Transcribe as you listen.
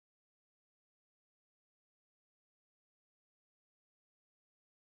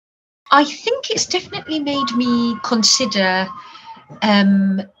I think it's definitely made me consider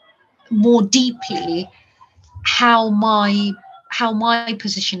um, more deeply how my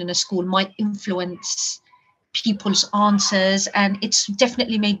position in a school might influence people's answers, and it's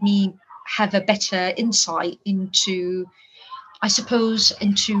definitely made me have a better insight into, I suppose,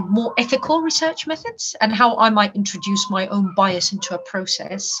 into more ethical research methods and how I might introduce my own bias into a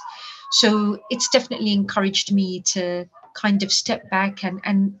process. So it's definitely encouraged me to kind of step back,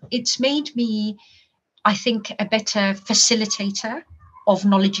 and it's made me, I think, a better facilitator of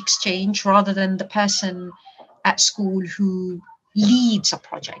knowledge exchange rather than the person at school who leads a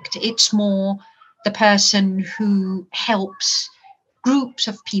project. It's more the person who helps groups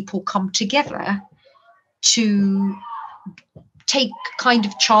of people come together to take kind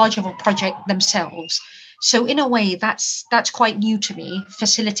of charge of a project themselves. So in a way, that's quite new to me,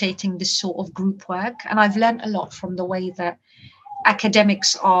 facilitating this sort of group work. And I've learned a lot from the way that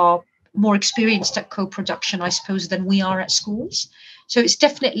academics are more experienced at co-production, I suppose, than we are at schools. So it's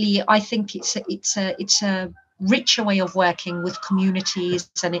definitely, I think it's a richer way of working with communities,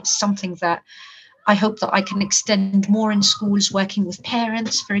 and it's something that I hope that I can extend more in schools, working with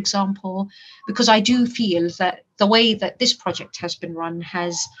parents, for example, because I do feel that the way that this project has been run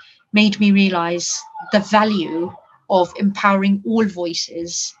has made me realize the value of empowering all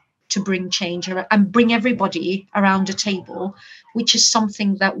voices to bring change and bring everybody around a table, which is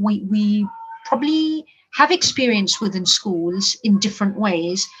something that we probably have experience within schools in different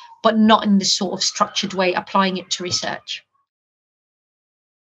ways, but not in this sort of structured way, applying it to research.